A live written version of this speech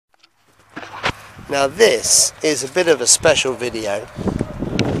Now this is a bit of a special video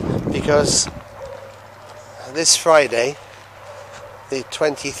because this Friday, the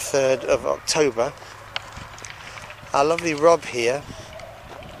 23rd of October, our lovely Rob here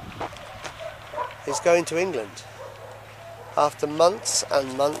is going to England after months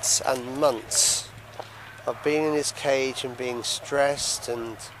and months and months of being in his cage and being stressed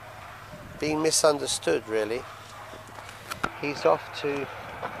and being misunderstood, really. He's off to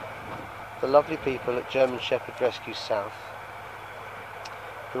the lovely people at German Shepherd Rescue South,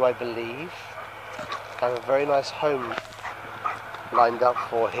 who I believe have a very nice home lined up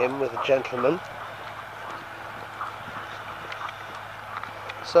for him with a gentleman.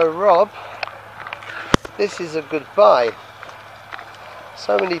 So Rob, this is a goodbye.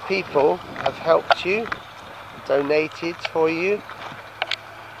 So many people have helped you, donated for you.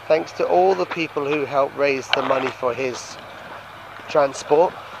 Thanks to all the people who helped raise the money for his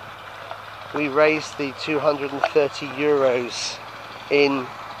transport. We raised the 230 euros in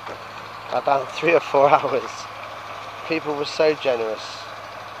about 3 or 4 hours. People were so generous.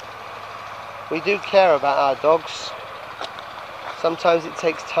 We do care about our dogs. Sometimes it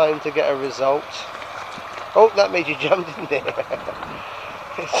takes time to get a result. Oh, that made you jump, didn't it?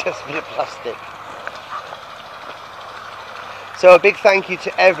 It's just a bit of plastic. So a big thank you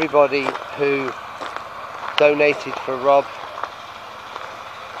to everybody who donated for Rob.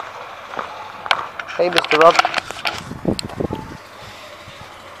 Hey, Mr. Rob.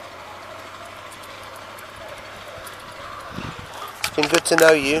 It's been good to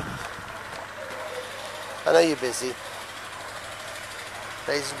know you. I know you're busy.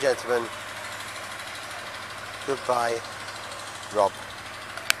 Ladies and gentlemen, goodbye, Rob.